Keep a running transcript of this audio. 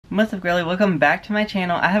What's up, girly? Welcome back to my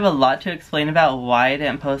channel. I have a lot to explain about why I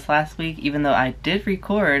didn't post last week, even though I did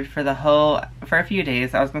record for a few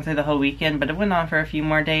days. I was gonna say the whole weekend, but it went on for a few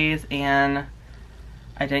more days and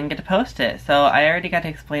I didn't get to post it. So I already got to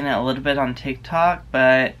explain it a little bit on TikTok,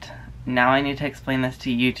 but now I need to explain this to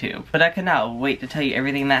YouTube. But I could not wait to tell you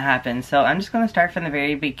everything that happened. So I'm just gonna start from the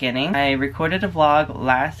very beginning. I recorded a vlog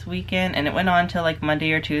last weekend and it went on till like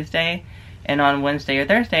Monday or Tuesday. And on Wednesday or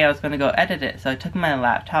Thursday, I was going to go edit it. So I took my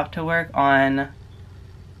laptop to work on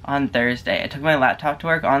Thursday.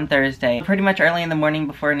 Pretty much early in the morning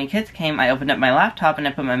before any kids came, I opened up my laptop and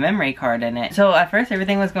I put my memory card in it. So at first,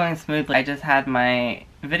 everything was going smoothly. I just had my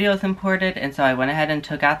videos imported, and so I went ahead and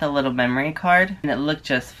took out the little memory card, and it looked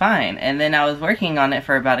just fine. And then I was working on it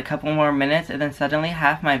for about a couple more minutes, and then suddenly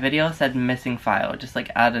half my video said missing file, just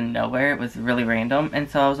like out of nowhere. It was really random, and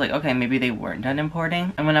so I was like, okay, maybe they weren't done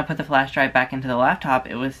importing. And when I put the flash drive back into the laptop,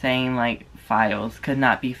 it was saying like files could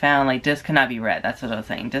not be found, like disk cannot be read. That's what I was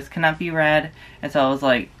saying, disk cannot be read. And so I was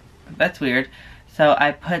like, that's weird. So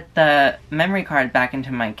I put the memory card back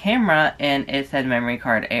into my camera and it said memory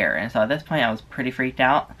card error. And so at this point I was pretty freaked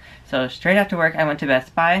out. So straight after work I went to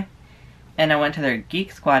Best Buy and I went to their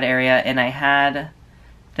Geek Squad area and I had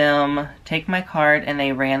them take my card and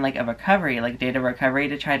they ran like a recovery, like data recovery,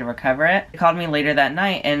 to try to recover it. They called me later that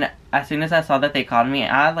night, and as soon as I saw that they called me,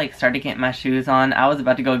 I like started getting my shoes on. I was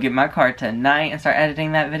about to go get my card tonight and start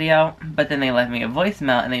editing that video, but then they left me a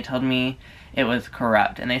voicemail and they told me it was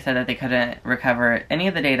corrupt, and they said that they couldn't recover any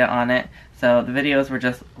of the data on it, so the videos were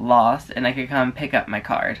just lost and I could come pick up my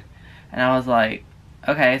card. And I was like,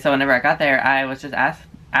 okay. So whenever I got there, I was just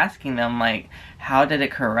asking them like, how did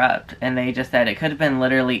it corrupt? And they just said it could have been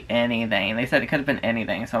literally anything. They said it could have been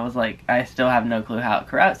anything. So I was like, I still have no clue how it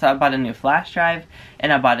corrupts. So I bought a new flash drive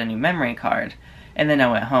and I bought a new memory card, and then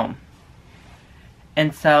I went home.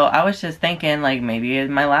 And so I was just thinking like maybe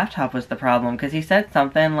my laptop was the problem, because he said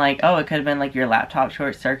something like, oh, it could have been like your laptop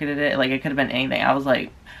short-circuited it, like it could have been anything. I was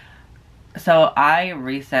like, so I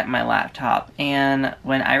reset my laptop, and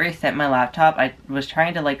when I reset my laptop, I was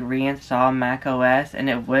trying to like reinstall macOS and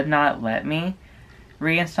it would not let me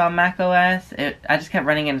reinstall macOS. I just kept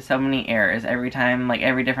running into so many errors every time, like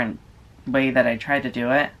every different way that I tried to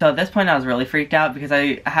do it. So at this point I was really freaked out because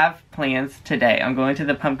I have plans today. I'm going to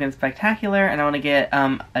the Pumpkin Spectacular and I want to get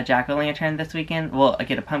a jack-o'-lantern this weekend. Well, I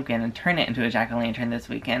get a pumpkin and turn it into a jack-o'-lantern this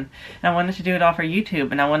weekend. And I wanted to do it all for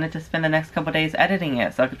YouTube, and I wanted to spend the next couple days editing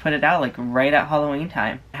it so I could put it out like right at Halloween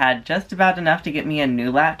time. I had just about enough to get me a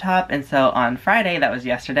new laptop, and so on Friday, that was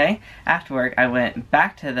yesterday, after work I went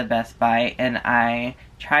back to the Best Buy and I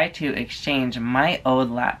tried to exchange my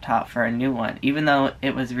old laptop for a new one. Even though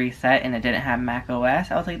it was reset and it didn't have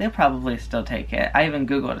macOS, I was like, they'll probably still take it. I even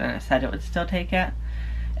googled it and it said it would still take it.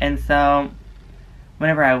 And so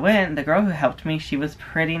whenever I went, the girl who helped me, she was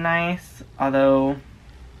pretty nice, although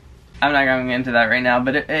I'm not going into that right now,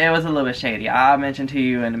 but it was a little bit shady. I'll mention to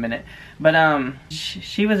you in a minute. But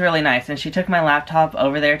she was really nice, and she took my laptop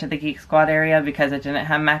over there to the Geek Squad area because it didn't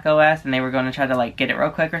have macOS and they were going to try to like get it real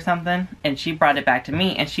quick or something. And she brought it back to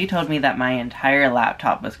me and she told me that my entire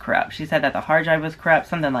laptop was corrupt. She said that the hard drive was corrupt,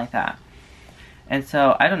 something like that. And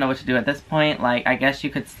so I don't know what to do at this point. Like, I guess you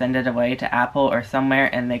could send it away to Apple or somewhere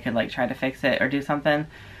and they could like try to fix it or do something.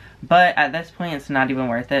 But at this point, it's not even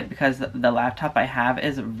worth it because the laptop I have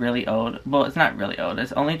is really old. Well, it's not really old.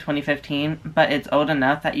 It's only 2015, but it's old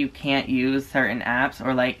enough that you can't use certain apps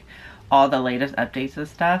or like all the latest updates and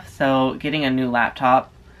stuff. So getting a new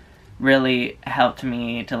laptop really helped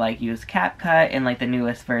me to like use CapCut and like the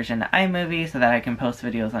newest version of iMovie so that I can post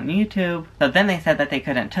videos on YouTube. So then they said that they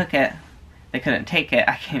couldn't take it. I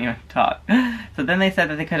can't even talk. So then they said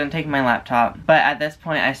that they couldn't take my laptop. But at this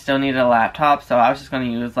point, I still needed a laptop, so I was just going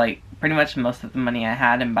to use like pretty much most of the money I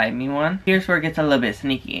had and buy me one. Here's where it gets a little bit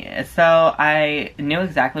sneaky. So I knew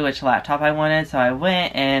exactly which laptop I wanted, so I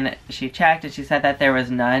went and she checked and she said that there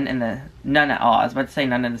was none at all. I was about to say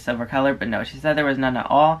none in the silver color, but no, she said there was none at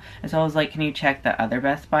all. And so I was like, can you check the other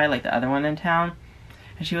Best Buy, like the other one in town?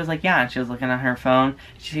 And she was like, yeah, and she was looking at her phone.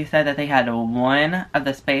 She said that they had one of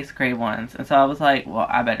the space gray ones. And so I was like, well,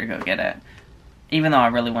 I better go get it. Even though I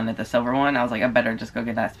really wanted the silver one, I was like, I better just go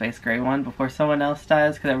get that space gray one before someone else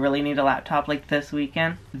does, because I really need a laptop like this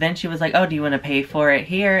weekend. Then she was like, oh, do you want to pay for it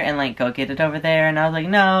here and like go get it over there? And I was like,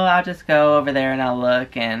 no, I'll just go over there and I'll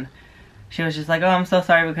look. And she was just like, oh, I'm so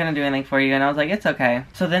sorry we couldn't do anything for you. And I was like, it's okay.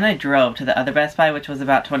 So then I drove to the other Best Buy, which was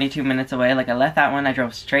about 22 minutes away. Like, I left that one, I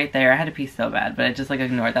drove straight there. I had to pee so bad, but I just like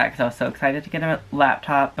ignored that because I was so excited to get a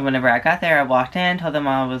laptop. And whenever I got there, I walked in, told them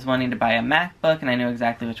I was wanting to buy a MacBook, and I knew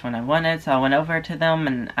exactly which one I wanted. So I went over to them,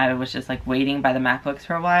 and I was just like waiting by the MacBooks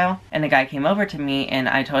for a while. And the guy came over to me, and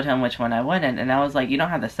I told him which one I wanted. And I was like, you don't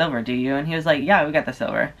have the silver, do you? And he was like, yeah, we got the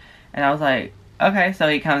silver. And I was like, okay. So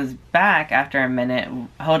he comes back after a minute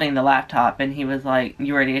holding the laptop, and he was like,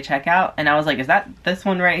 you ready to check out? And I was like, is that this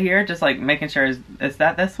one right here? Just like making sure, is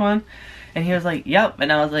that this one? And he was like, yep.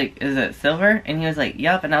 And I was like, is it silver? And he was like,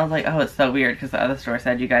 yep. And I was like, oh, it's so weird because the other store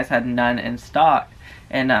said you guys had none in stock.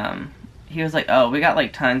 And he was like, oh, we got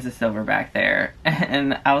like tons of silver back there.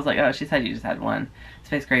 And I was like, oh, she said you just had one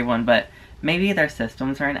space gray one, but maybe their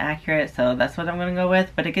systems are inaccurate, so that's what I'm gonna go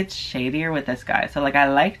with. But it gets shadier with this guy. So like, I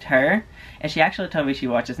liked her, and she actually told me she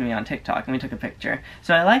watches me on TikTok, and we took a picture.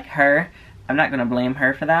 So I like her. I'm not gonna blame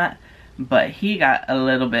her for that. But he got a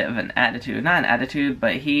little bit of an attitude. Not an attitude,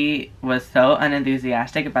 but he was so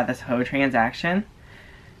unenthusiastic about this whole transaction.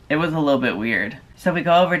 It was a little bit weird. So we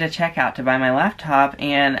go over to checkout to buy my laptop,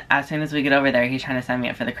 and as soon as we get over there, he's trying to sign me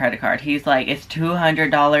up for the credit card. He's like, it's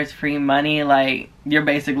 $200 free money, like, you're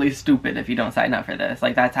basically stupid if you don't sign up for this.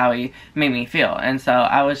 Like, that's how he made me feel. And so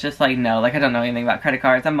I was just like, no, like, I don't know anything about credit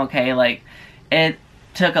cards. I'm okay. Like, it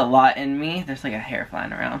took a lot in me. There's like a hair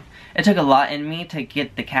flying around. It took a lot in me to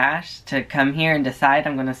get the cash to come here and decide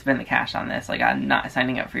I'm going to spend the cash on this. Like, I'm not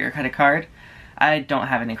signing up for your credit card. I don't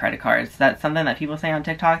have any credit cards. That's something that people say on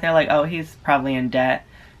TikTok. They're like, oh, he's probably in debt.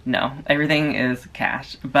 No, everything is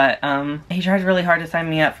cash. But he tried really hard to sign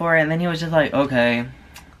me up for it, and then he was just like, okay,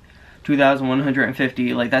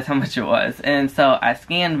 $2,150, like that's how much it was. And so I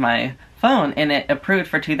scanned my phone, and it approved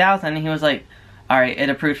for $2,000, and he was like, alright, it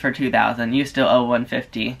approved for $2,000, you still owe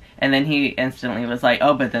 $150. And then he instantly was like,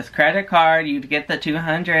 oh, but this credit card, you'd get the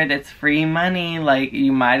 $200, it's free money, like,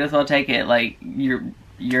 you might as well take it, like,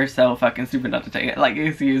 you're so fucking stupid not to take it. Like,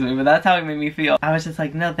 excuse me, but that's how it made me feel. I was just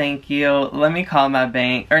like, no thank you, let me call my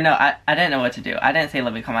bank. Or no, I didn't know what to do. I didn't say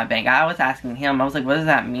let me call my bank. I was asking him, I was like, what does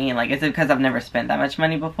that mean? Like, is it because I've never spent that much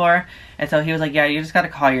money before? And so he was like, yeah, you just gotta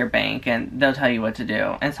call your bank and they'll tell you what to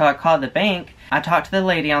do. And so I called the bank. I talked to the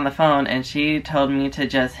lady on the phone, and she told me to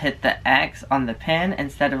just hit the X on the pin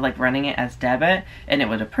instead of like running it as debit, and it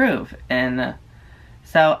would approve. And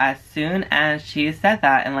so as soon as she said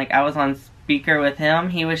that, and like I was on speaker with him,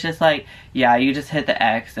 he was just like, yeah, you just hit the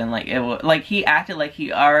X, and like it would, like he acted like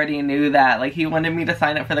he already knew that. Like he wanted me to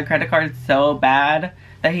sign up for the credit card so bad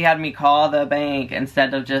that he had me call the bank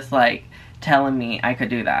instead of just like telling me I could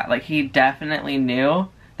do that. Like he definitely knew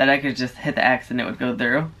that I could just hit the X and it would go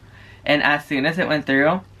through. And as soon as it went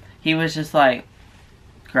through, he was just like,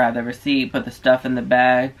 grabbed the receipt, put the stuff in the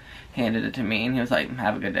bag, handed it to me, and he was like,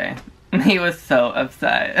 have a good day. He was so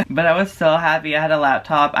upset. But I was so happy I had a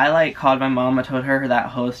laptop. I like called my mom, I told her that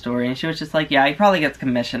whole story, and she was just like, yeah, he probably gets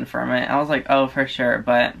commission from it. I was like, oh, for sure,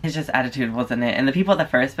 but his just attitude wasn't it. And the people at the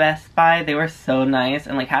first Best Buy, they were so nice,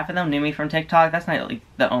 and like half of them knew me from TikTok. That's not like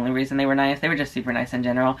the only reason they were nice. They were just super nice in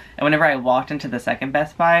general. And whenever I walked into the second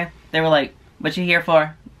Best Buy, they were like, what you here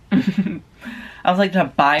for? I was like, to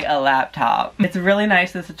buy a laptop. It's really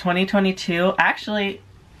nice. This is 2022. Actually,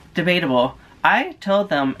 debatable. I told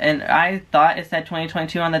them, and I thought it said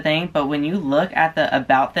 2022 on the thing, but when you look at the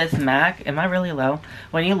About This Mac, am I really low?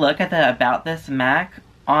 When you look at the About This Mac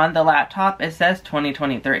on the laptop, it says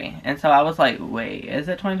 2023. And so I was like, wait, is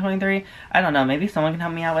it 2023? I don't know. Maybe someone can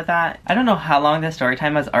help me out with that. I don't know how long this story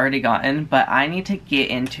time has already gotten, but I need to get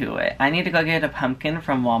into it. I need to go get a pumpkin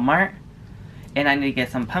from Walmart. And I need to get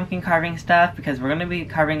some pumpkin carving stuff because we're going to be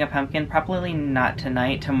carving a pumpkin probably not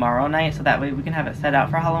tonight, tomorrow night, so that way we can have it set out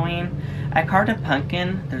for Halloween. I carved a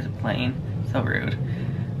pumpkin. There's a plane. So rude.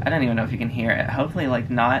 I don't even know if you can hear it. Hopefully like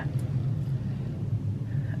not.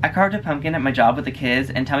 I carved a pumpkin at my job with the kids,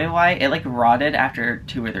 and tell me why, it like rotted after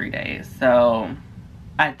 2 or 3 days. So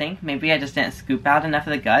I think maybe I just didn't scoop out enough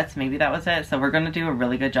of the guts. Maybe that was it. So we're going to do a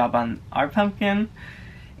really good job on our pumpkin.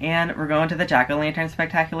 And we're going to the Jack-O-Lantern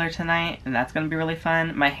Spectacular tonight, and that's going to be really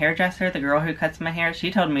fun. My hairdresser, the girl who cuts my hair, she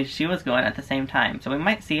told me she was going at the same time. So we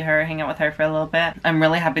might see her, hang out with her for a little bit. I'm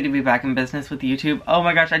really happy to be back in business with YouTube. Oh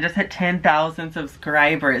my gosh, I just hit 10,000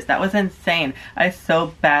 subscribers. That was insane. I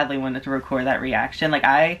so badly wanted to record that reaction. Like,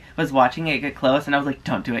 I was watching it get close, and I was like,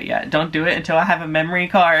 don't do it yet. Don't do it until I have a memory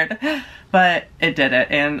card. But it did it,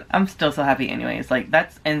 and I'm still so happy anyways. Like,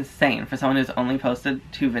 that's insane for someone who's only posted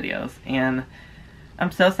 2 videos. And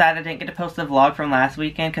I'm so sad I didn't get to post the vlog from last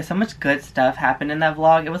weekend because so much good stuff happened in that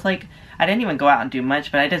vlog. It was like, I didn't even go out and do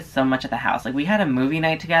much, but I did so much at the house. Like, we had a movie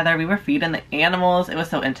night together. We were feeding the animals. It was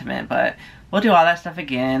so intimate, but we'll do all that stuff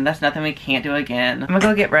again. That's nothing we can't do again. I'm gonna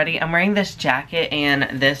go get ready. I'm wearing this jacket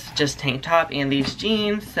and this just tank top and these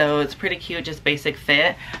jeans, so it's pretty cute, just basic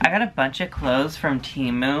fit. I got a bunch of clothes from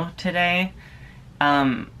Temu today.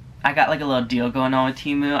 I got like a little deal going on with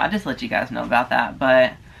Temu. I'll just let you guys know about that,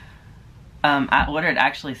 but I ordered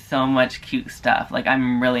actually so much cute stuff. Like,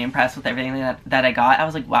 I'm really impressed with everything that I got. I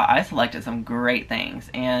was like, wow, I selected some great things,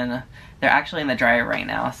 and they're actually in the dryer right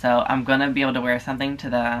now, so I'm gonna be able to wear something to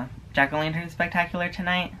the Jack-o'-lantern spectacular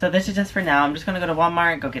tonight. So this is just for now. I'm just gonna go to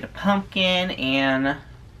Walmart, go get a pumpkin, and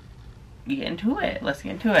get into it. Let's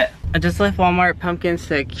get into it. I just left Walmart, pumpkin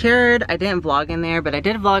secured. I didn't vlog in there, but I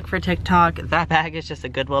did vlog for TikTok. That bag is just a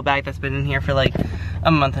Goodwill bag that's been in here for like a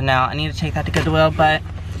month now. I need to take that to Goodwill, but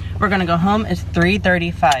we're gonna go home. It's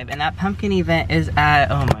 3:35, and that pumpkin event is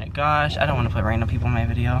at, oh my gosh, I don't want to put random people in my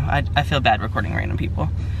video. I feel bad recording random people.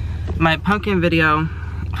 My pumpkin video,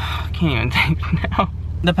 I can't even think now.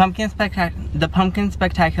 The pumpkin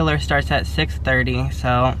spectacular starts at 6:30,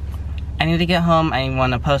 so I need to get home. I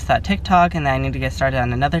want to post that TikTok, and then I need to get started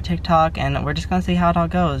on another TikTok, and we're just gonna see how it all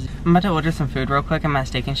goes. I'm about to order some food real quick in my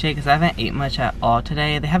Steak and Shake because I haven't ate much at all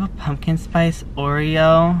today. They have a pumpkin spice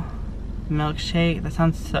Oreo milkshake. That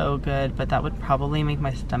sounds so good, but that would probably make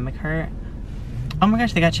my stomach hurt. Oh my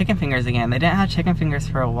gosh, they got chicken fingers again. They didn't have chicken fingers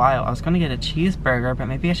for a while. I was gonna get a cheeseburger, but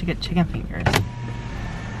maybe I should get chicken fingers.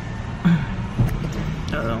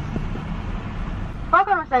 Uh-oh.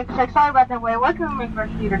 Welcome to Steak and Shake. Sorry about the wait. What can we make for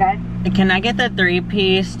you today? Can I get the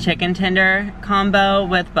 3-piece chicken tender combo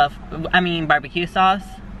with barbecue sauce?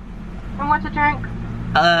 And what's a drink?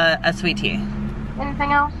 A sweet tea.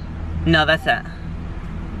 Anything else? No, that's it.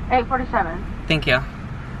 8:47. Thank you.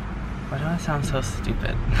 Why do I sound so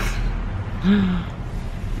stupid?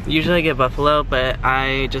 Usually I get buffalo, but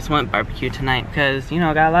I just went barbecue tonight because, you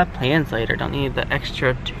know, I got a lot of plans later. Don't need the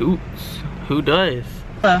extra toots. Who does?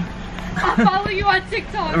 I follow you on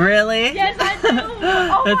TikTok. Really? Yes, I do.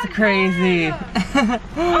 Oh, that's crazy.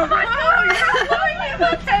 Oh my god, you're following me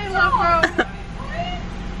with Taylor, bro.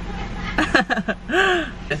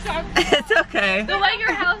 It's okay. The way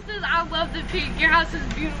your house is, I love the pink. Your house is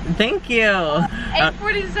beautiful. Thank you.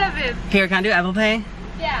 8:47. Here, can I do Apple Pay?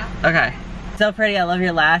 Yeah. Okay. So pretty. I love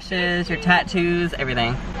your lashes, your tattoos,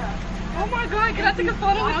 everything. Oh my god, can I take a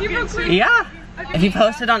photo with you real quick? Yeah. Okay. If you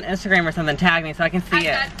post it on Instagram or something, tag me so I can see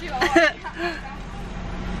it. Got you.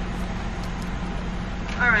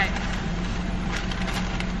 Alright.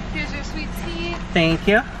 Here's your sweet tea. Thank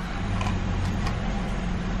you.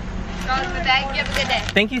 Goes with that. Give it a day.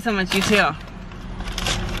 Thank you so much. You too.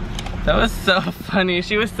 That was so funny.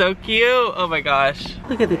 She was so cute. Oh my gosh.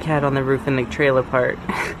 Look at the cat on the roof in the trailer park.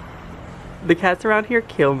 The cats around here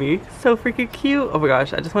kill me. So freaking cute. Oh my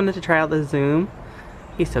gosh. I just wanted to try out the zoom.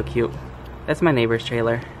 He's so cute. That's my neighbor's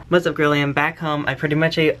trailer. What's up, girly? I'm back home. I pretty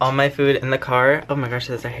much ate all my food in the car. Oh my gosh,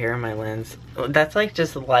 there's a hair in my lens. That's like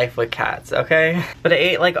just life with cats, okay? But I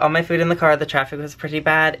ate like all my food in the car. The traffic was pretty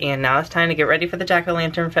bad, and now it's time to get ready for the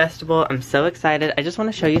Jack-o'-lantern festival. I'm so excited. I just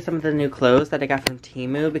want to show you some of the new clothes that I got from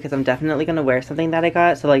Temu because I'm definitely going to wear something that I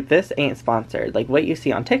got. So like, this ain't sponsored. Like, what you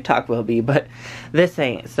see on TikTok will be, but this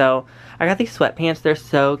ain't. So I got these sweatpants. They're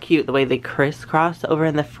so cute the way they crisscross over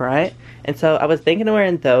in the front. And so I was thinking of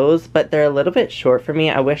wearing those, but they're a little bit short for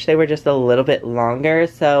me. I wish they were just a little bit longer.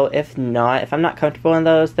 So if I'm not comfortable in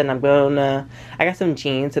those, then I'm gonna, I got some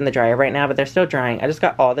jeans in the dryer right now, but they're still drying. I just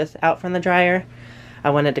got all this out from the dryer.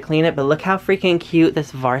 I wanted to clean it, but look how freaking cute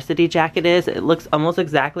this varsity jacket is. It looks almost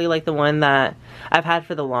exactly like the one that I've had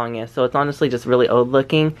for the longest. So it's honestly just really old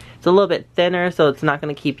looking. It's a little bit thinner, so it's not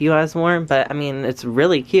gonna keep you as warm, but I mean, it's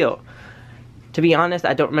really cute. To be honest,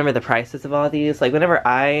 I don't remember the prices of all these. Like, whenever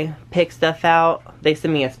I pick stuff out, they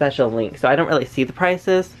send me a special link, so I don't really see the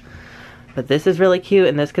prices. But this is really cute,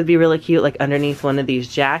 and this could be really cute, like, underneath one of these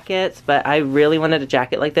jackets. But I really wanted a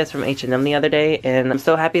jacket like this from H&M the other day, and I'm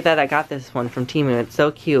so happy that I got this one from Temu. It's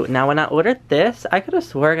so cute. Now, when I ordered this, I could have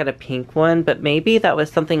swore I got a pink one, but maybe that was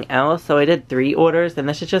something else, so I did 3 orders, and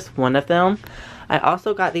this is just one of them. I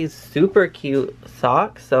also got these super cute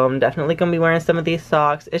socks, so I'm definitely going to be wearing some of these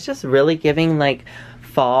socks. It's just really giving, like,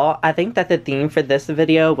 fall. I think that the theme for this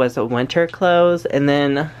video was winter clothes, and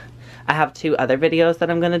then I have 2 other videos that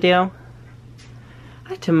I'm going to do.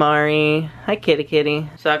 Hi, Tamari. Hi, kitty kitty.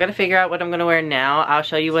 So I got to figure out what I'm going to wear now. I'll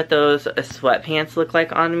show you what those sweatpants look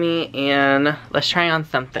like on me, and let's try on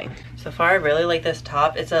something. So far, I really like this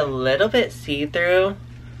top. It's a little bit see-through.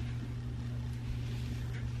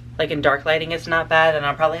 Like in dark lighting it's not bad, and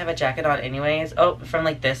I'll probably have a jacket on anyways. Oh, from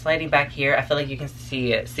like this lighting back here, I feel like you can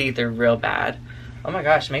see it see through real bad. Oh my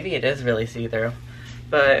gosh, maybe it is really see-through.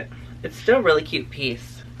 But it's still a really cute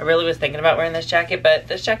piece. I really was thinking about wearing this jacket, but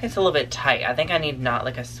this jacket's a little bit tight. I think I need not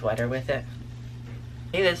like a sweater with it.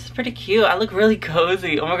 Hey, this is pretty cute. I look really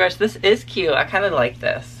cozy. Oh my gosh, this is cute. I kind of like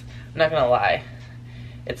this. I'm not gonna lie.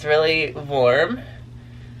 It's really warm.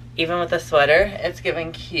 Even with the sweater, it's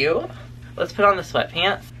giving cute. Let's put on the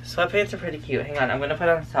sweatpants. Sweatpants are pretty cute. Hang on, I'm gonna put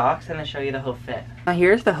on socks and then show you the whole fit. Now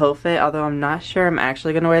here's the whole fit, although I'm not sure I'm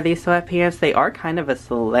actually gonna wear these sweatpants. They are kind of a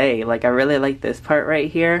sleigh. Like, I really like this part right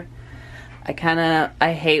here.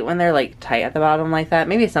 I hate when they're like tight at the bottom like that.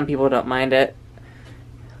 Maybe some people don't mind it.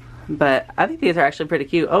 But I think these are actually pretty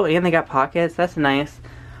cute. Oh, and they got pockets. That's nice.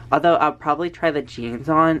 Although I'll probably try the jeans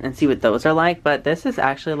on and see what those are like. But this is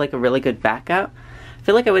actually like a really good backup. I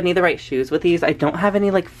feel like I would need the right shoes with these. I don't have any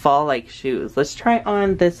like fall-like shoes. Let's try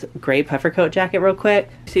on this gray puffer coat jacket real quick.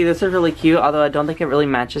 See, this is really cute, although I don't think it really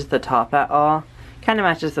matches the top at all. Kind of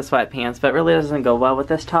matches the sweatpants, but really doesn't go well with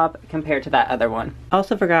this top compared to that other one. I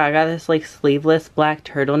also forgot I got this like sleeveless black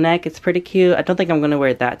turtleneck. It's pretty cute. I don't think I'm going to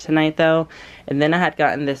wear that tonight though. And then I had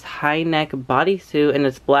gotten this high neck bodysuit, and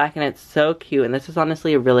it's black and it's so cute. And this is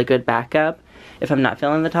honestly a really good backup if I'm not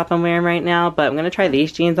feeling the top I'm wearing right now. But I'm going to try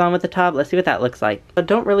these jeans on with the top. Let's see what that looks like. I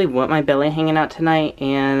don't really want my belly hanging out tonight,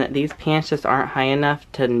 and these pants just aren't high enough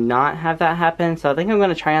to not have that happen. So I think I'm going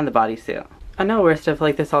to try on the bodysuit. I know I wear stuff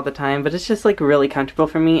like this all the time, but it's just like really comfortable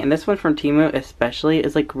for me, and this one from Temu especially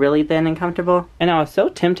is like really thin and comfortable. And I was so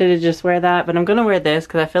tempted to just wear that, but I'm gonna wear this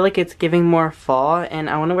because I feel like it's giving more fall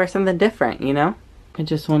and I want to wear something different, you know? I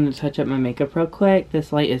just wanted to touch up my makeup real quick.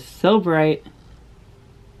 This light is so bright.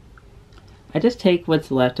 I just take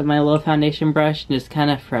what's left of my little foundation brush and just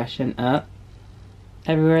kind of freshen up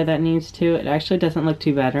everywhere that needs to. It actually doesn't look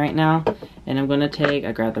too bad right now. And I'm gonna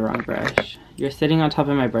I grabbed the wrong brush. You're sitting on top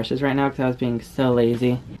of my brushes right now because I was being so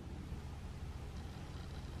lazy.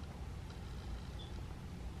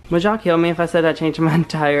 Would y'all kill me if I said I changed my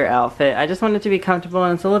entire outfit? I just wanted to be comfortable,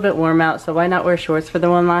 and it's a little bit warm out, so why not wear shorts for the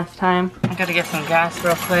one last time? I gotta get some gas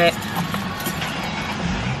real quick.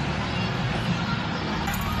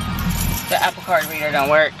 The Apple Card reader don't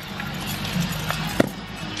work.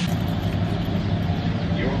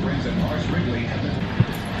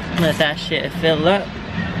 Let that shit fill up.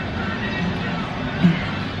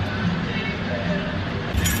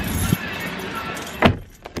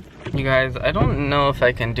 You guys, I don't know if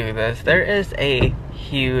I can do this. There is a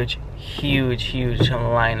huge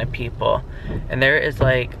line of people. And there is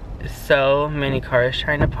like so many cars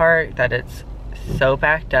trying to park that it's so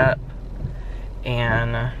backed up.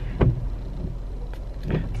 And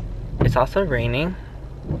it's also raining.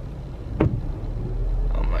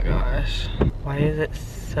 Oh my gosh. Why is it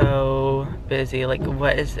so busy? Like,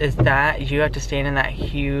 what is that? You have to stand in that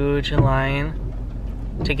huge line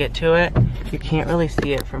to get to it. You can't really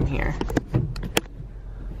see it from here.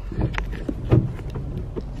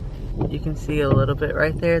 You can see a little bit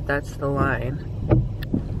right there. That's the line.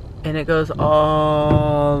 And it goes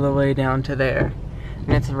all the way down to there.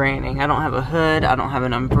 And it's raining. I don't have a hood. I don't have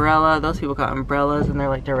an umbrella. Those people got umbrellas and they're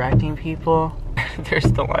like directing people. There's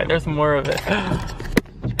the line. There's more of it. I'm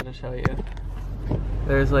just gonna show you.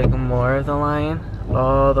 There's like more of the line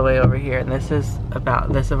all the way over here, and this is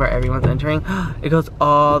where everyone's entering. It goes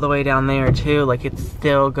all the way down there too, like it's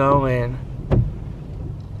still going.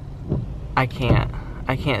 I can't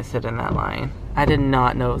sit in that line. I did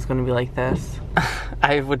not know it was gonna be like this.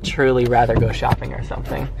 I would truly rather go shopping or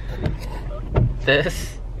something.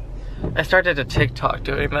 I started a TikTok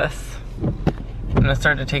doing this, and I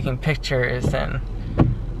started taking pictures, and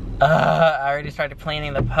I already started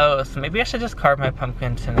planning the post. Maybe I should just carve my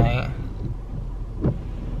pumpkin tonight.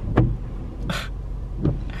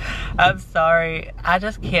 I'm sorry. I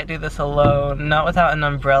just can't do this alone. Not without an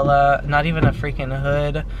umbrella. Not even a freaking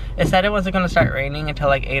hood. It said it wasn't going to start raining until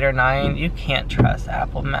like 8 or 9. You can't trust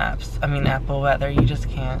Apple Maps. I mean Apple weather. You just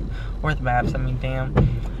can't. Or the maps. I mean, damn.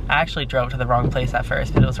 I actually drove to the wrong place at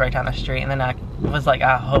first, but it was right down the street. And then I was like,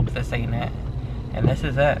 I hope this ain't it. And this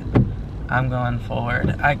is it. I'm going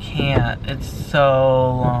forward. I can't. It's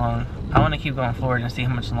so long. I want to keep going forward and see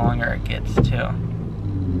how much longer it gets too.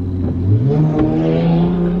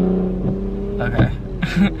 Okay.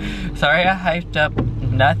 Sorry I hyped up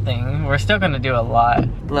nothing. We're still gonna do a lot.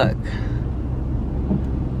 Look.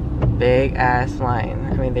 Big ass line.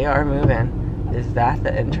 I mean, they are moving. Is that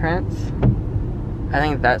the entrance? I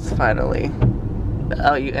think that's finally.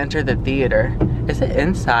 Oh, you enter the theater. Is it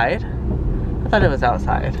inside? I thought it was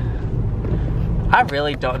outside. I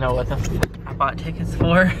really don't know what the fuck I bought tickets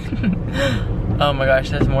for. Oh my gosh,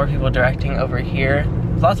 there's more people directing over here.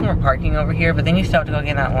 There's lots more parking over here, but then you still have to go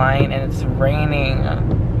get in that line and it's raining.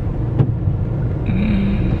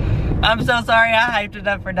 I'm so sorry I hyped it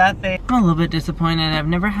up for nothing. I'm a little bit disappointed. I've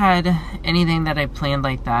never had anything that I planned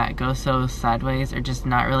like that go so sideways or just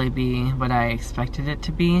not really be what I expected it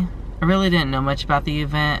to be. I really didn't know much about the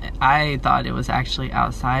event. I thought it was actually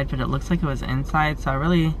outside, but it looks like it was inside, so I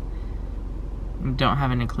really don't have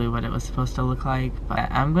any clue what it was supposed to look like.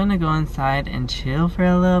 But I'm gonna go inside and chill for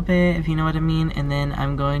a little bit, if you know what I mean, and then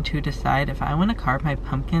I'm going to decide if I want to carve my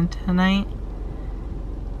pumpkin tonight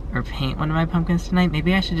or paint one of my pumpkins tonight.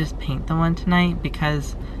 Maybe I should just paint the one tonight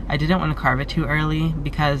because I didn't want to carve it too early,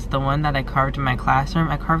 because the one that I carved in my classroom,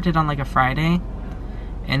 I carved it on like a Friday,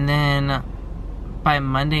 and then by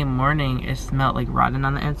Monday morning it smelled like rotten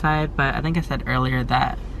on the inside. But I think I said earlier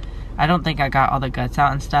that I don't think I got all the guts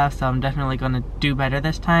out and stuff, so I'm definitely going to do better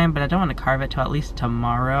this time, but I don't want to carve it till at least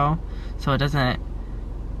tomorrow so it doesn't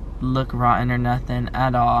look rotten or nothing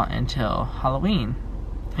at all until Halloween.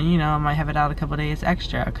 And you know, I might have it out a couple days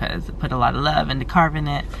extra because I put a lot of love into carving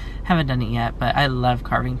it. Haven't done it yet, but I love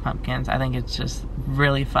carving pumpkins. I think it's just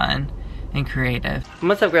really fun and creative.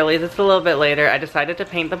 What's up, girlies? It's a little bit later. I decided to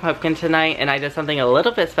paint the pumpkin tonight, and I did something a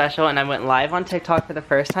little bit special, and I went live on TikTok for the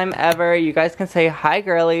first time ever. You guys can say hi,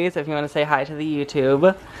 girlies, if you want to say hi to the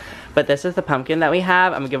YouTube. But this is the pumpkin that we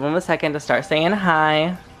have. I'm gonna give them a second to start saying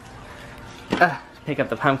hi. Pick up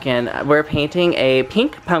the pumpkin. We're painting a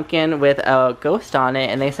pink pumpkin with a ghost on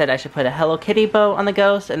it, and they said I should put a Hello Kitty bow on the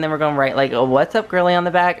ghost, and then we're gonna write like a "What's up, girly" on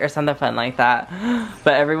the back or something fun like that.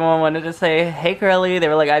 But everyone wanted to say hey, girly. They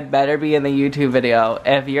were like, I better be in the YouTube video.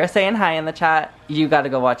 If you're saying hi in the chat, you gotta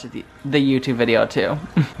go watch the YouTube video too.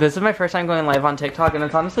 This is my first time going live on TikTok, and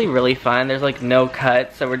it's honestly really fun. There's like no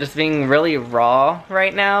cuts, so we're just being really raw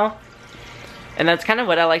right now, and that's kind of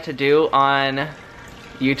what I like to do on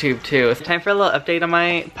YouTube too. It's time for a little update on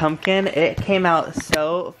my pumpkin. It came out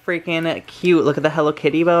so freaking cute. Look at the Hello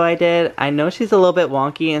Kitty bow I did. I know she's a little bit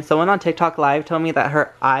wonky, and someone on TikTok live told me that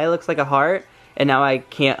her eye looks like a heart, and now I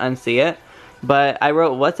can't unsee it. But I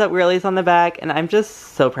wrote "What's up, girlies" on the back, and I'm just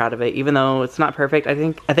so proud of it. Even though it's not perfect, I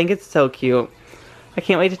think it's so cute. I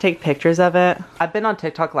can't wait to take pictures of it. I've been on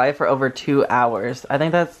TikTok live for over 2 hours. I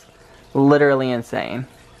think that's literally insane.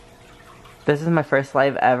 This is my first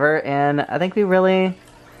live ever, and I think we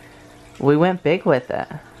went big with it.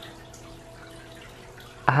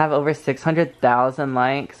 I have over 600,000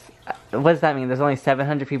 likes. What does that mean? There's only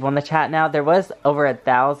 700 people in the chat now. There was over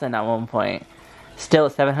 1,000 at one point. Still,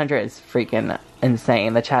 700 is freaking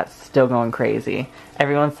insane. The chat's still going crazy.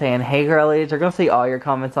 Everyone's saying, hey girlies, you're gonna see all your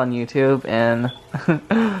comments on YouTube, and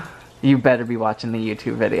you better be watching the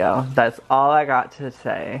YouTube video. That's all I got to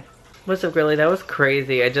say. What's up, girly? That was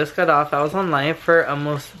crazy. I just got off. I was on live for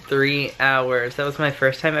almost 3 hours. That was my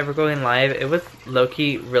first time ever going live. It was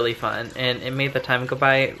low-key really fun, and it made the time go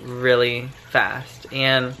by really fast.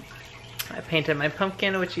 And I painted my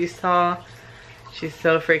pumpkin, which you saw. She's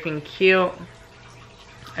so freaking cute.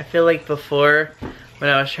 I feel like before, when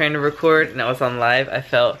I was trying to record and I was on live, I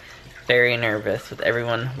felt very nervous with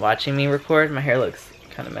everyone watching me record. My hair looks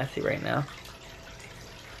kind of messy right now.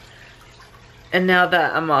 And now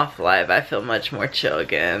that I'm off live, I feel much more chill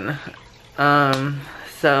again.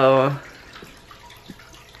 So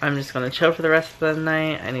I'm just gonna chill for the rest of the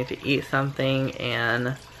night. I need to eat something,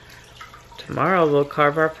 and tomorrow we'll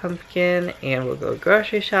carve our pumpkin and we'll go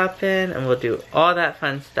grocery shopping and we'll do all that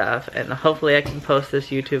fun stuff, and hopefully I can post this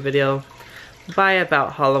YouTube video by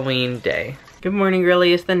about Halloween day. Good morning,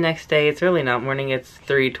 girly. It's the next day. It's really not morning, it's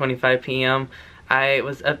 3:25 p.m. I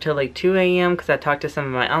was up till like 2 a.m. because I talked to some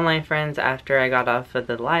of my online friends after I got off of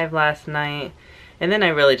the live last night. And then I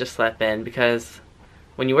really just slept in, because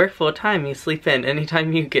when you work full time, you sleep in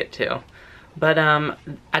anytime you get to. But I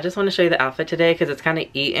just want to show you the outfit today because it's kind of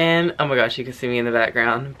eaten. Oh my gosh, you can see me in the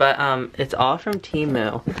background. But it's all from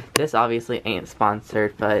Temu. This obviously ain't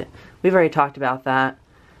sponsored, but we've already talked about that.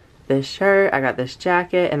 This shirt, I got this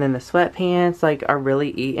jacket, and then the sweatpants like are really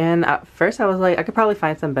eaten. At first I was like, I could probably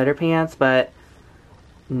find some better pants, but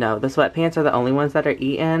no, the sweatpants are the only ones that are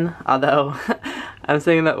eaten. Although I'm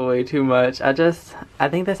saying that way too much. I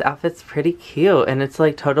think this outfit's pretty cute, and it's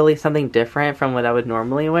like totally something different from what I would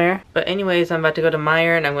normally wear. But anyways, I'm about to go to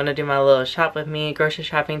Meijer, and I'm gonna do my little shop with me, grocery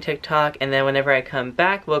shopping TikTok, and then whenever I come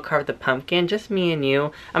back, we'll carve the pumpkin, just me and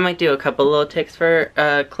you. I might do a couple little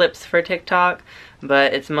clips for TikTok,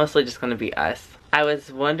 but it's mostly just gonna be us. I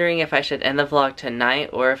was wondering if I should end the vlog tonight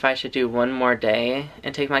or if I should do one more day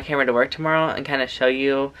and take my camera to work tomorrow and kind of show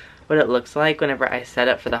you what it looks like whenever I set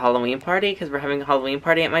up for the Halloween party, because we're having a Halloween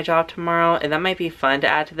party at my job tomorrow, and that might be fun to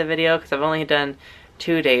add to the video because I've only done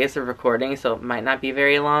 2 days of recording, so it might not be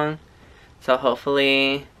very long. So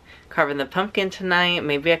hopefully carving the pumpkin tonight.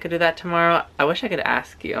 Maybe I could do that tomorrow. I wish I could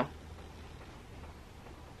ask you.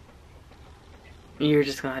 You're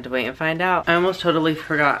just gonna have to wait and find out. I almost totally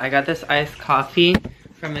forgot. I got this iced coffee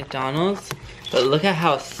from McDonald's, but look at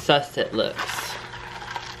how sus it looks.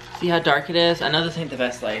 See how dark it is? I know this ain't the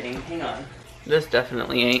best lighting. Hang on. This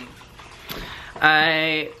definitely ain't.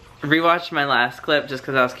 I rewatched my last clip just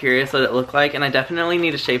because I was curious what it looked like, and I definitely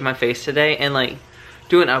need to shave my face today and like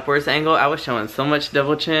do an upwards angle. I was showing so much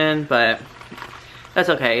double chin, but that's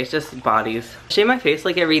okay, it's just bodies. I shave my face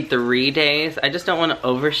like every 3 days. I just don't want to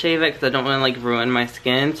overshave it because I don't want to like ruin my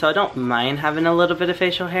skin. So I don't mind having a little bit of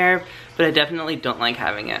facial hair, but I definitely don't like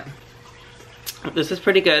having it. This is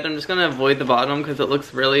pretty good. I'm just gonna avoid the bottom because it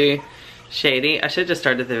looks really shady. I should have just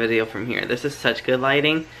started the video from here. This is such good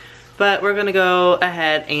lighting. But we're gonna go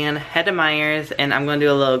ahead and head to Myers, and I'm gonna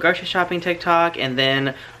do a little grocery shopping TikTok, and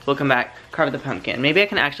then we'll come back, carve the pumpkin. Maybe I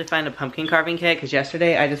can actually find a pumpkin carving kit, because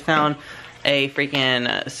yesterday I just found a freaking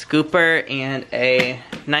scooper and a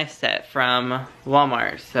knife set from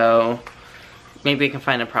Walmart. So maybe we can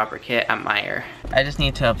find a proper kit at Meijer. I just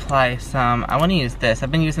need to apply some, I want to use this.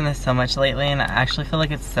 I've been using this so much lately, and I actually feel like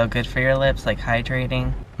it's so good for your lips, like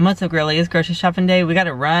hydrating. What's up, girly? It's grocery shopping day. We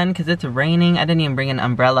gotta run because it's raining. I didn't even bring an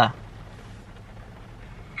umbrella.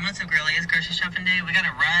 What's up, girly? It's grocery shopping day. We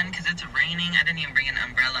gotta run because it's raining. I didn't even bring an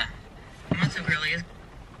umbrella. What's up, girly? Do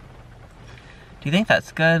you think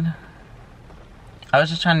that's good? I was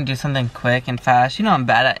just trying to do something quick and fast. You know I'm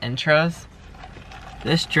bad at intros.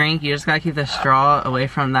 This drink, you just gotta keep the straw away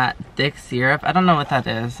from that thick syrup. I don't know what that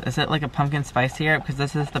is. Is it like a pumpkin spice syrup? Because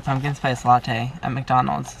this is the pumpkin spice latte at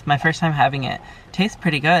McDonald's. It's my first time having it. Tastes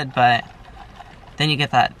pretty good, but then you get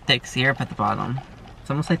that thick syrup at the bottom. It's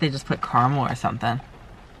almost like they just put caramel or something.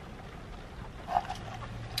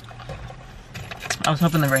 I was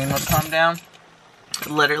hoping the rain would calm down.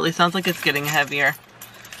 It literally sounds like it's getting heavier.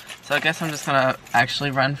 So I guess I'm just gonna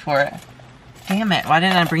actually run for it. Damn it, why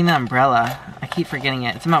didn't I bring the umbrella? I keep forgetting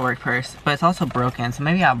it. It's in my work purse, but it's also broken, so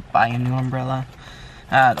maybe I'll buy a new umbrella.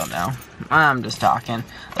 I don't know. I'm just talking.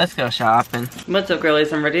 Let's go shopping. What's up,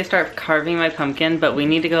 girlies? I'm ready to start carving my pumpkin, but we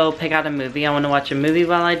need to go pick out a movie. I want to watch a movie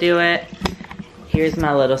while I do it. Here's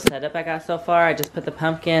my little setup I got so far. I just put the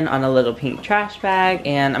pumpkin on a little pink trash bag,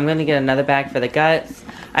 and I'm gonna get another bag for the guts.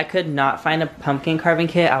 I could not find a pumpkin carving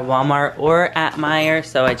kit at Walmart or at Meijer,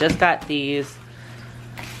 so I just got these.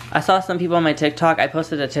 I saw some people on my TikTok. I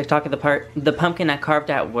posted a TikTok of the pumpkin I carved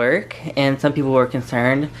at work, and some people were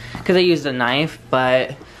concerned because I used a knife,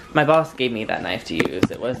 but my boss gave me that knife to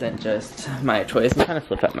use. It wasn't just my choice. I'm trying to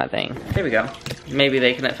flip up my thing. There we go. Maybe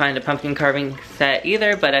they couldn't find a pumpkin carving set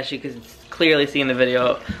either, but as you could clearly see in the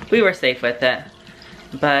video, we were safe with it.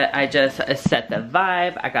 But I just set the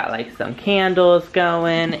vibe. I got like some candles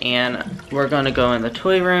going, and we're gonna go in the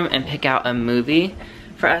toy room and pick out a movie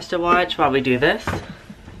for us to watch while we do this.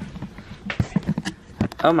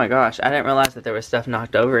 Oh my gosh, I didn't realize that there was stuff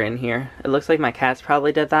knocked over in here. It looks like my cats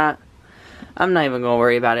probably did that. I'm not even gonna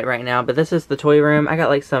worry about it right now, but this is the toy room. I got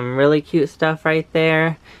like some really cute stuff right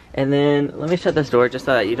there. And then, let me shut this door just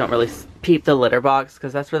so that you don't really peep the litter box,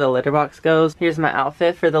 because that's where the litter box goes. Here's my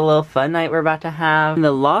outfit for the little fun night we're about to have. In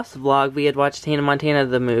the Lost vlog, we had watched Hannah Montana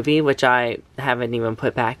the movie, which I haven't even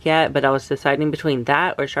put back yet, but I was deciding between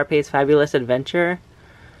that or Sharpay's Fabulous Adventure.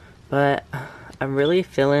 But I'm really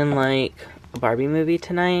feeling like a Barbie movie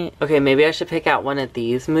tonight. Okay, maybe I should pick out one of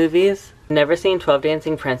these movies. Never seen 12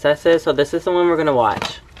 Dancing Princesses, so this is the one we're gonna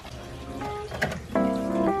watch.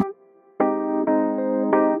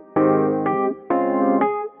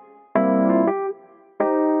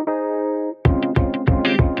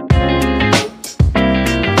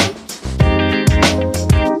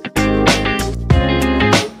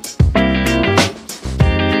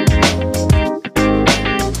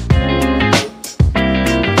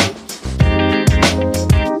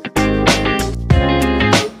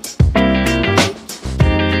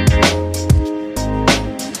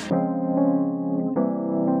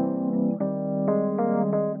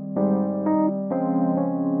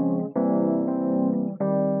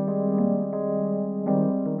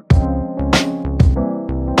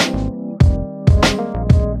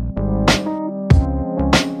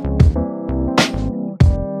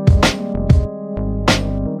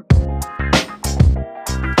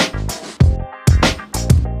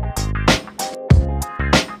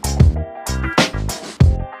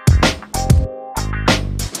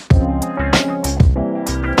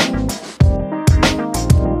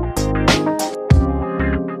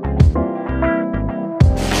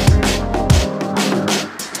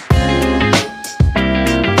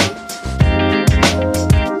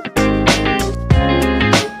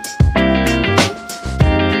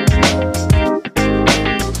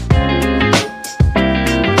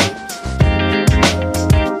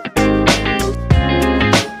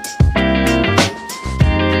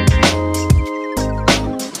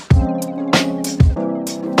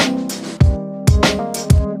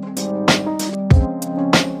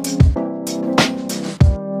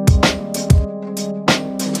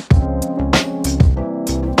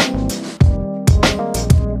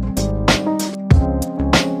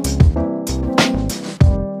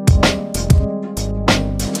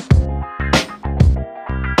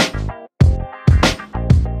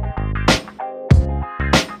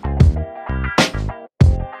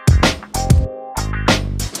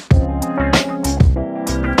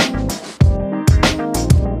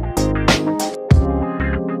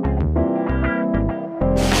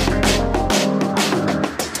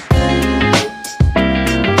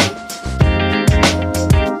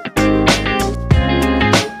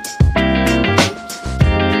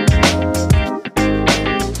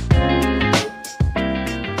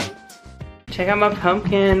 Check out my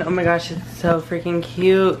pumpkin. Oh my gosh, it's so freaking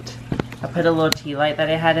cute. I put a little tea light that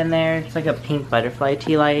I had in there. It's like a pink butterfly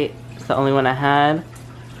tea light. It's the only one I had.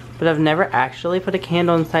 But I've never actually put a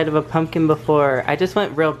candle inside of a pumpkin before. I just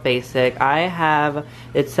went real basic. It's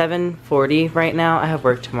 7:40 right now. I have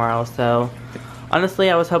work tomorrow, so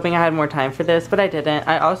honestly I was hoping I had more time for this, but I didn't.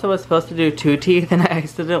 I also was supposed to do 2 teeth and I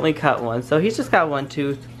accidentally cut one. So he's just got 1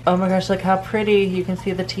 tooth. Oh my gosh, look how pretty. You can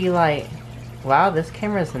see the tea light. Wow, this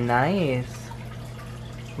camera is nice.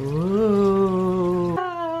 Ooh.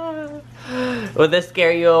 Will this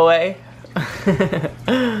scare you away?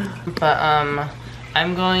 But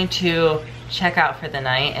I'm going to check out for the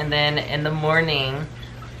night, and then in the morning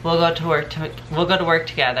we'll go to work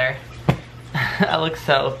together. I look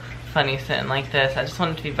so funny sitting like this. I just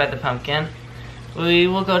wanted to be by the pumpkin. We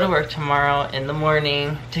will go to work tomorrow in the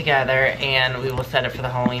morning together, and we will set up for the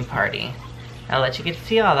Halloween party. I'll let you get to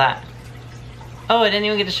see all that. Oh, I didn't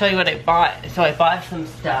even get to show you what I bought. So I bought some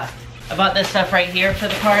stuff. I bought this stuff right here for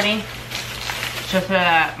the party, just so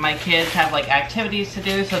that my kids have like activities to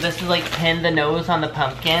do. So this is like pin the nose on the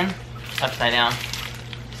pumpkin, upside down.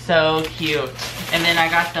 So cute. And then I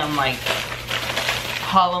got them like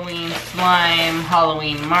Halloween slime,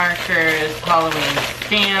 Halloween markers, Halloween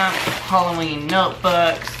stamps, Halloween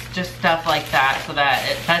notebooks, just stuff like that, so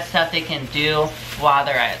that that's stuff they can do while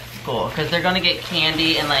they're at school, because they're gonna get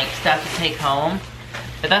candy and like stuff to take home,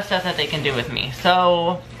 but that's stuff that they can do with me.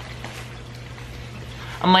 So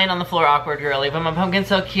I'm laying on the floor awkward girly, but my pumpkin's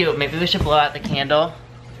so cute. Maybe we should blow out the candle.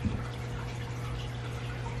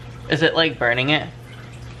 Is it like burning it?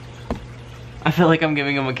 I feel like I'm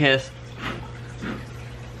giving him a kiss.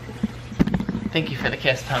 Thank you for the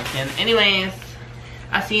kiss, pumpkin. Anyways,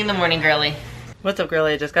 I'll see you in the morning, girly. What's up,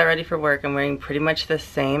 girly? I just got ready for work. I'm wearing pretty much the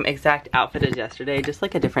same exact outfit as yesterday, just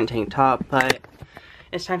like a different tank top, but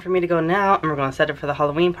it's time for me to go now, and we're going to set up for the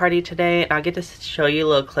Halloween party today. And I'll get to show you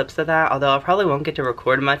little clips of that, although I probably won't get to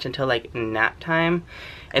record much until like nap time,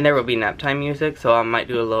 and there will be nap time music, so I might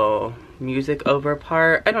do a little music over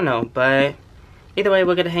part. I don't know, but either way,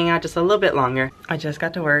 we'll get to hang out just a little bit longer. I just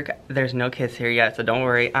got to work. There's no kids here yet, so don't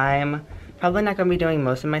worry. I'm probably not going to be doing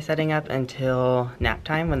most of my setting up until nap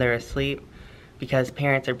time when they're asleep, because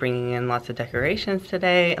parents are bringing in lots of decorations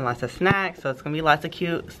today and lots of snacks, so it's going to be lots of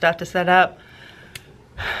cute stuff to set up.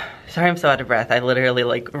 Sorry I'm so out of breath. I literally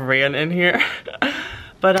like ran in here.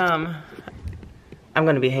 But I'm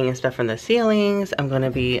going to be hanging stuff from the ceilings. I'm going to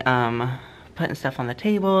be putting stuff on the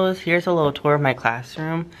tables. Here's a little tour of my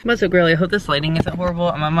classroom. What's up, girly? I hope this lighting isn't horrible.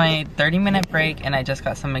 I'm on my 30-minute break and I just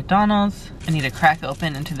got some McDonald's. I need to crack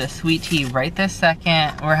open into the sweet tea right this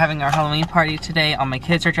second. We're having our Halloween party today. All my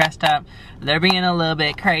kids are dressed up. They're being a little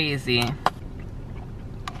bit crazy.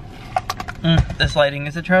 This lighting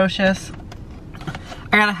is atrocious.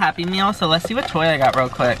 I got a Happy Meal, so let's see what toy I got real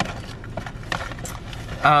quick.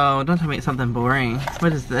 Oh, don't tell me it's something boring.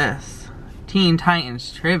 What is this? Teen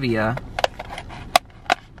Titans Trivia.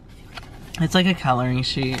 It's like a coloring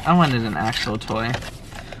sheet. I wanted an actual toy.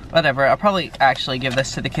 Whatever, I'll probably actually give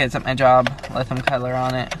this to the kids at my job. Let them color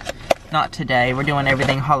on it. Not today. We're doing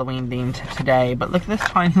everything Halloween themed today. But look at this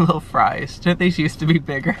tiny little fries. These used to be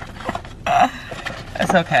bigger.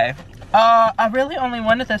 It's okay. I really only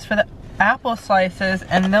wanted this for the apple slices,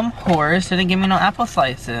 and them whores didn't give me no apple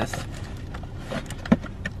slices.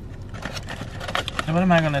 And what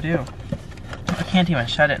am I gonna do? I can't even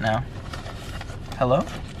shut it now. Hello?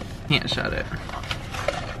 Can't shut it.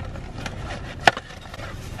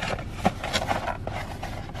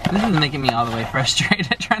 This is making me all the way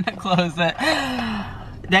frustrated trying to close it.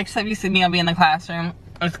 Next time you see me, I'll be in the classroom.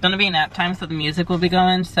 It's gonna be nap time, so the music will be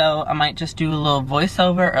going, so I might just do a little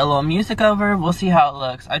voiceover or a little music over. We'll see how it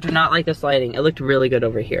looks. I do not like this lighting. It looked really good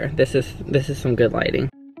over here. This is some good lighting.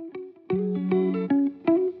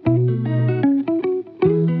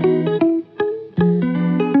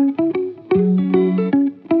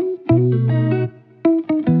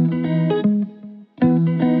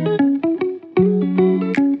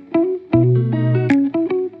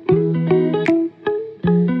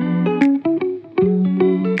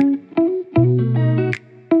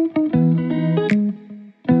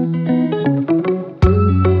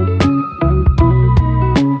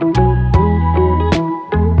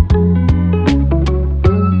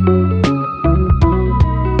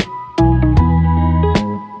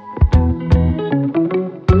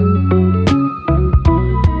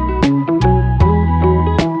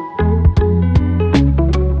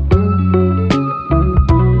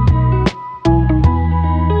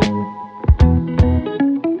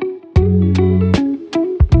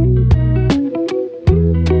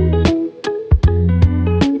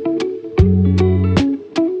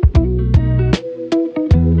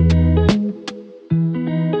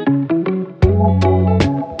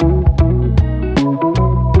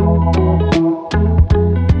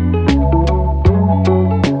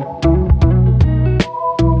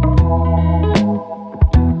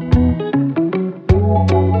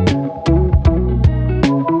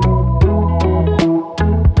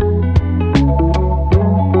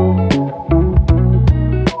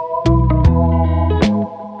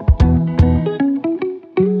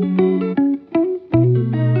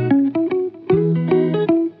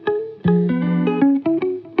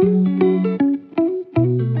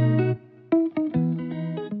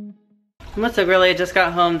 What's up, girly? I just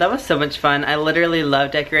got home. That was so much fun. I literally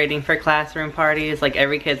love decorating for classroom parties. Like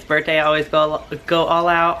every kid's birthday, I always go all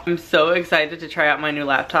out. I'm so excited to try out my new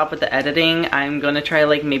laptop with the editing. I'm gonna try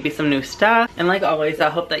like maybe some new stuff. And like always, I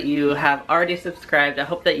hope that you have already subscribed. I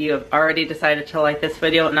hope that you have already decided to like this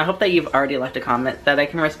video. And I hope that you've already left a comment that I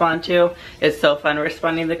can respond to. It's so fun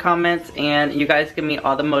responding to comments. And you guys give me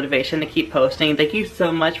all the motivation to keep posting. Thank you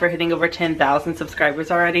so much for hitting over 10,000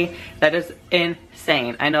 subscribers already. That is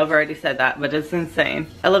insane. I know I've already said that, but it's insane.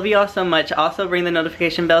 I love you all so much. Also ring the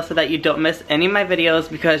notification bell so that you don't miss any of my videos,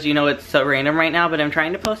 because you know it's so random right now, but I'm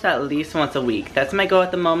trying to post at least once a week. That's my goal at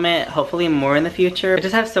the moment. Hopefully more in the future. I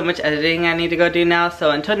just have so much editing I need to go do now, so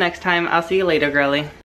until next time, I'll see you later, girly.